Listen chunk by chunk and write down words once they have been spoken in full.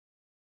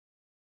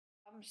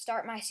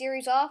start my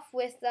series off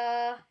with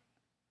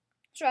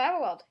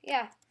Survival World.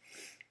 Yeah.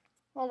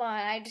 Hold on,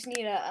 I just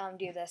need to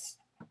do this.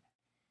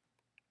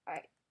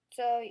 Alright,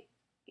 so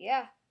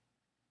yeah.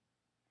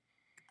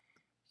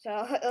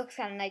 So it looks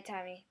kind of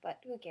nightimey, but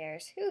who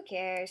cares? Who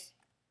cares?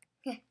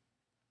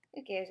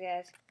 Who cares,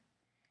 guys?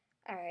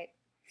 Alright.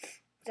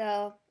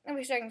 So I'll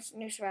be starting this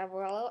new Survival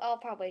World. I'll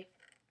probably,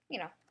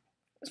 this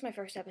is my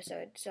first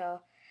episode,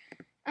 so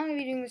I'm gonna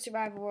be doing the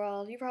Survival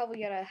World. You're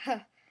probably gonna,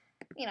 I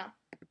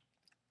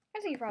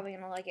think you're probably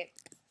gonna like it.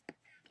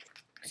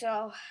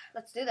 So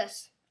let's do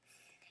this.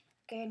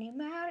 Getting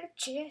out of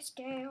chest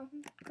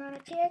down, gonna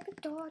take the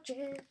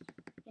torches,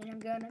 and I'm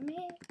gonna make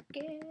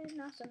it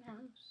an awesome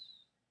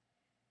house.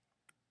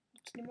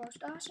 It's the most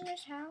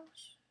awesomest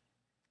house.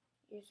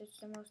 Yes, it's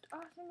the most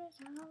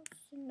awesomest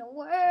house in the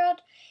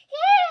world.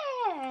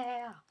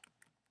 Yeah!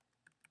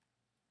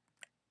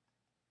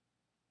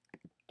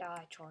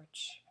 Die,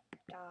 torch.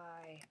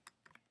 Die.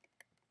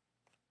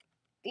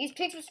 These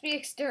pigs must be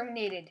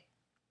exterminated.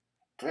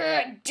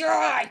 Die!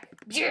 Die!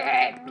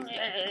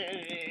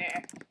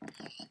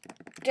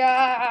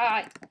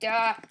 Die!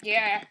 Die!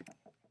 Yeah!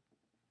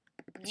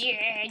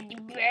 Yay!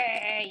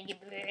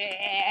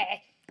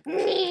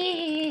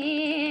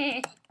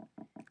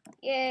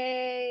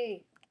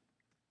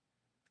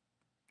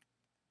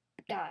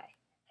 Die.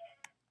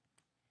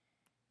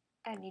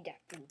 I need that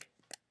food.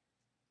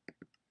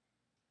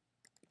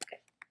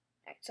 Okay.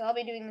 Alright, so I'll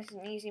be doing this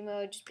in easy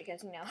mode just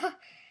because,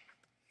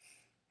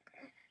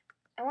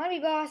 I want to be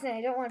boss and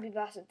I don't want to be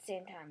boss at the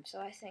same time. So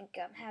I think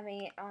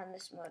having it on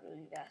this mode would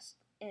be best.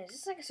 And is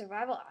this like a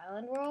survival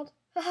island world?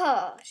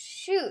 Oh,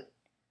 shoot.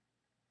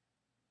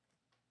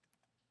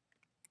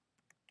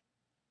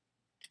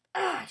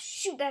 Ah,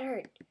 shoot, that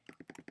hurt.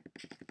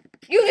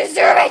 You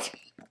deserve it!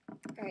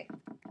 Alright.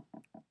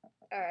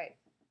 Alright.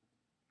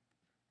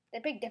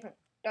 That pig definitely...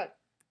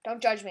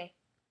 Don't judge me.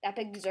 That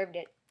pig deserved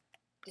it.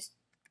 Just,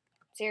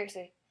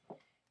 seriously.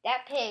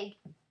 That pig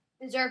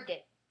deserved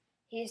it.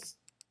 He just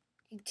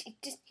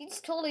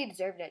totally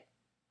deserved it.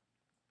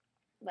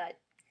 But,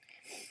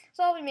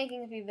 so I'll be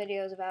making a few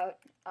videos about,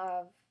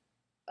 of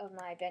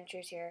my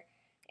adventures here.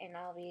 And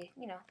I'll be,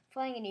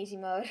 playing in easy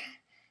mode.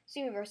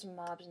 Seeing versus some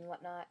mobs and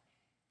whatnot.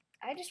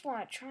 I just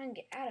want to try and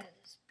get out of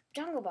this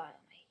jungle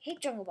biome. I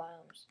hate jungle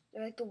biomes.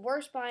 They're like the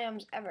worst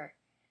biomes ever.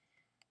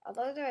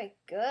 Although they're like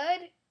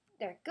good,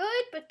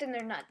 but then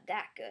they're not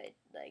that good.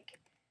 Like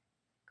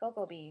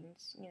cocoa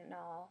beans,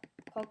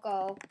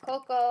 cocoa.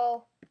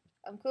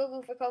 I'm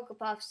cuckoo for Cocoa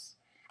Puffs.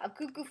 I'm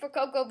cuckoo for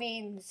cocoa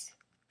beans.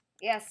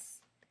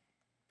 Yes,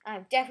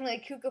 I'm definitely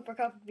cuckoo for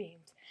cocoa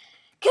beans.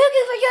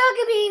 Cuckoo for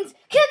cocoa beans.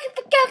 Cuckoo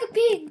for cocoa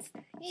beans.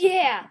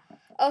 Yeah.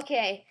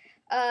 Okay.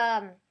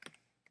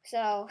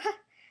 So.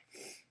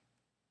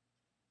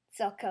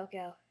 Sell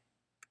cocoa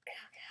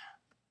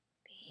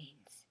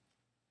beans.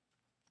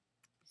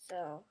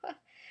 So,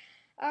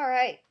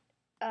 alright.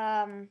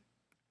 I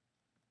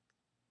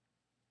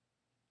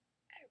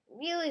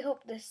really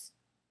hope this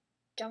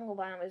jungle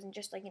biome isn't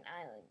just like an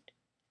island.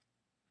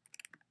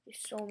 I'm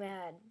so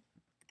mad.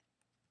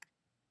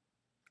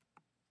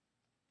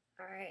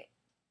 Alright.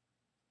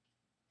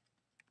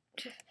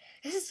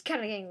 This is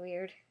kind of getting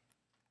weird.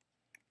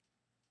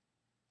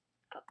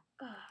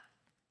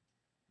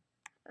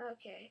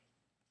 Okay.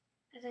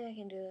 I think I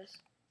can do this.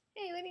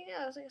 Hey, what do you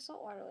know? It's like a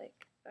saltwater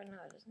lake. Oh, no,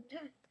 it isn't.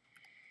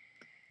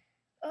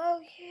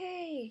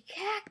 Okay,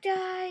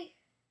 cacti!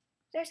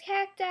 There's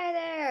cacti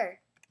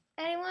there!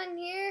 Anyone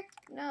here?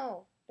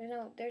 No.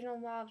 There's no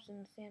mobs in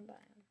the sand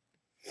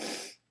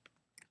biome.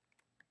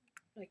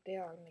 Like they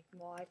are, like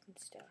mods and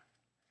stuff.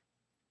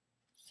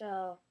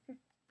 So,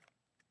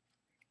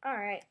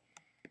 alright.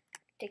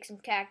 Take some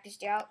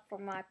cactus out for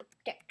my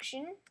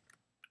protection.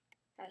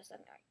 That's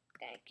something.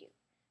 Thank you.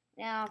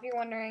 Now, if you're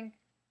wondering,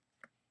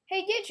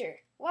 hey Ditcher,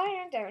 why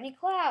aren't there any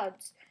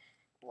clouds?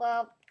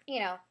 Well,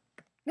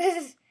 this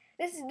is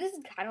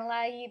kind of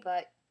laggy,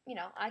 but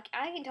I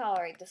can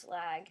tolerate this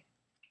lag.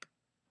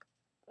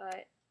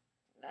 But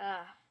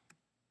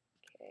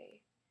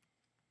okay.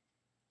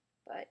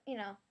 But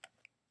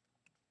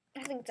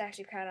I think it's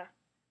actually kind of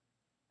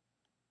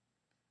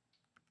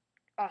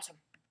awesome.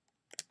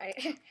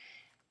 Alright.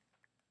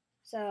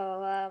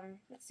 So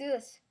let's do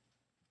this.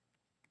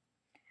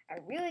 I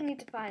really need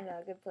to find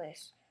a good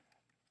place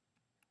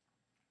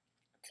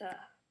to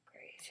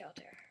create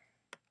shelter.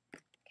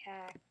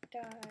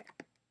 Cacti.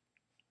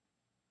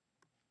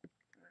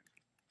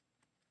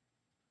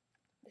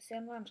 The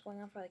sand biome's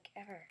going on for like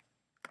ever.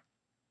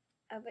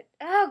 But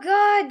oh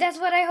god, that's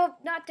what I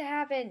hope not to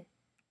happen.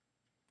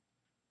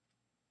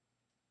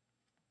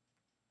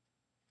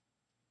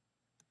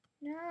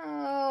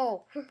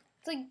 No,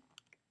 it's like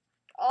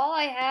all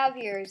I have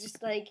here is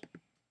just like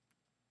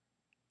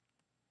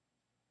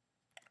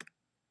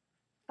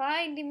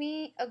find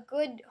me a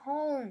good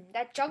home.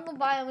 That jungle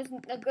biome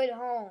isn't a good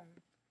home.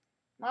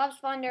 Mobs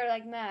spawn there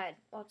like mad.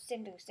 Well, it's the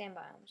same thing with sand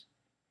biomes.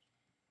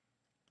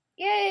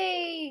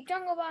 Yay!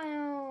 Jungle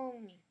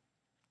biome!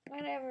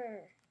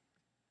 Whatever.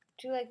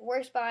 Two like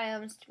worst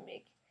biomes to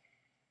make.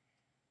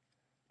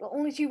 The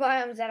only two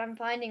biomes that I'm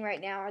finding right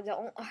now are the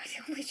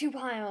only two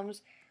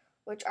biomes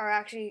which are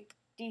actually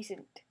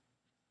decent.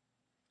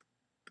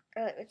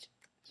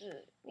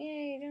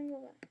 Yay,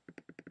 jungle.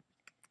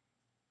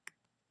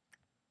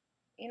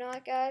 You know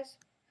what, guys?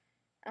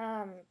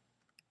 I'm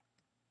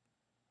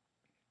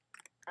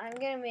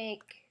gonna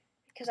make,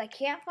 because I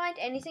can't find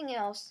anything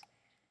else,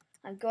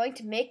 I'm going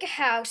to make a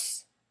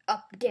house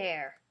up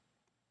there.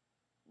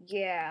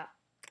 Yeah.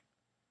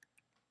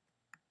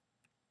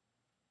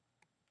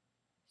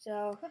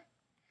 So,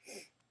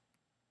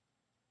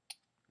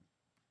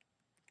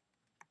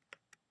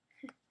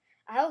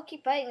 I will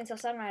keep fighting until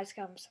sunrise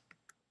comes.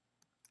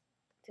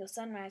 Till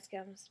sunrise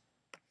comes.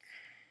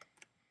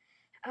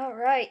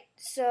 Alright,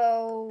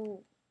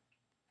 so,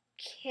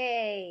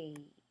 okay.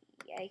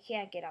 I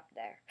can't get up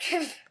there.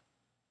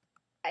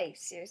 I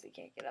seriously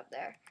can't get up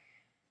there.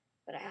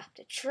 But I have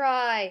to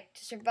try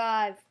to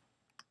survive.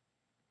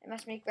 I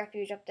must make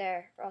refuge up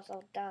there, or else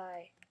I'll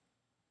die.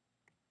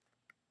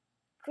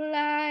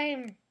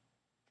 Climb!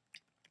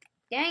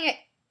 Dang it!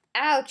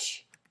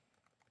 Ouch!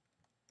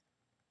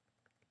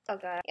 Oh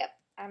god. Yep,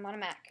 I'm on a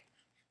Mac.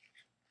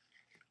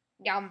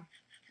 Yum.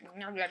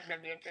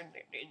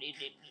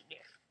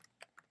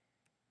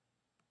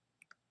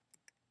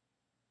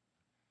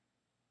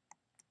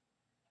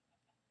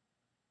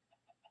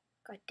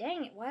 God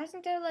dang it, why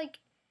isn't there like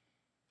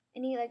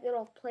any like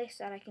little place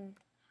that I can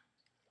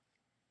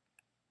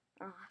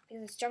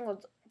because this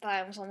jungle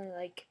biome is only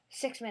like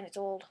 6 minutes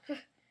old.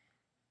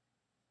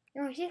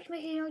 You're a 6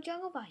 minute old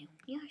jungle biome.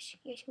 Yes,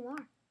 yes you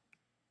are.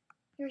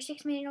 You're a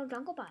 6 minute old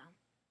jungle biome.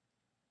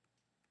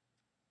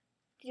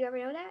 Did you ever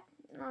know that?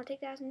 No, I'll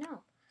take that as a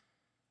no.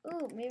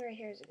 Ooh, maybe right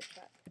here is a good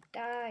spot.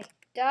 Die!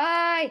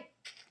 Die!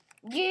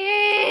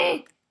 Yeah!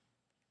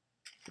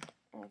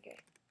 Okay.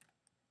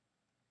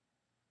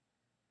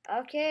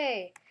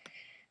 Okay.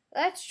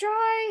 Let's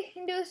try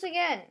and do this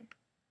again.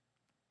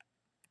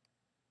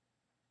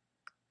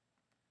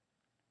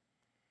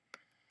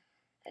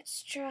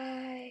 Let's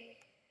try.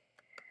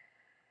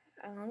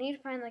 I'll need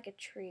to find like a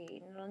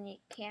tree, and I'll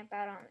need to camp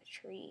out on the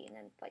tree and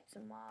then fight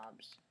some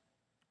mobs.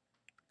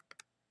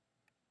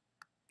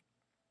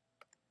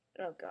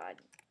 Oh god.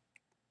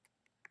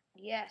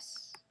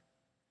 Yes.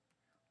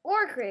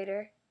 Ore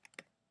crater.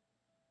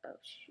 Oh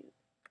shoot.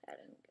 That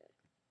isn't good.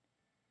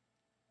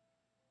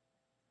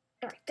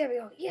 Alright, there we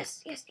go.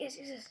 Yes, yes, yes,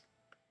 yes, yes.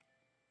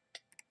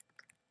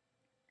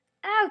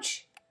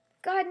 Ouch!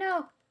 God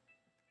no.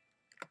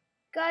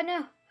 God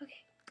no.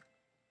 Okay.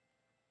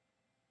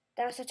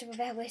 That was such a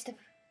bad waste of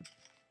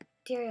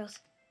materials.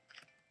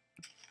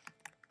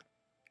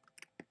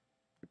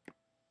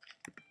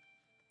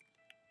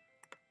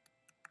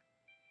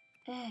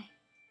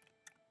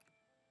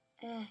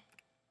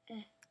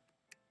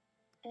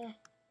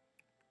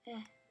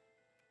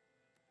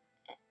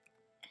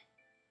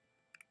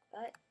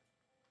 What?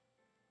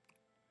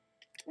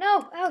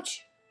 No!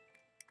 Ouch!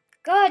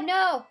 God,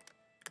 no!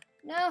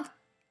 No!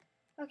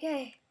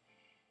 Okay.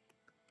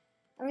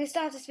 I'm gonna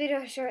stop this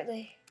video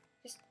shortly.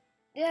 Just,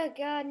 yeah,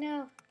 God,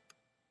 no.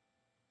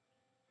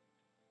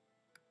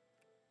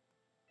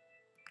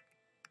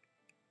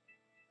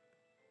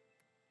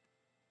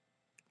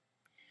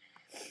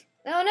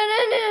 No, no, no,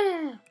 no,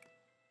 no, no.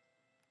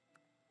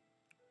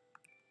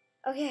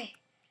 Okay.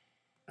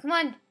 Come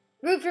on.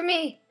 Root for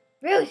me.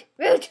 Root,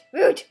 root,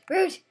 root,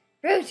 root,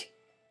 root.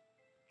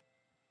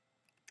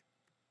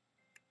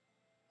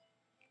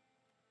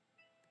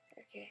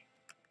 Okay.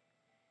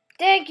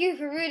 Thank you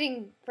for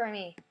rooting for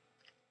me.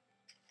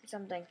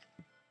 Something.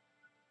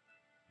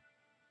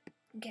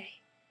 Okay.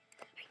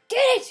 I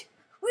did it!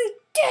 We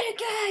did it,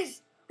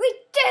 guys! We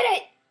did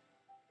it!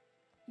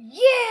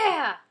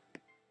 Yeah!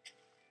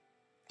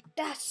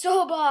 That's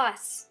so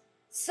boss.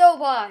 So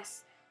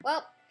boss.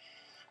 Well,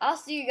 I'll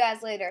see you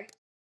guys later.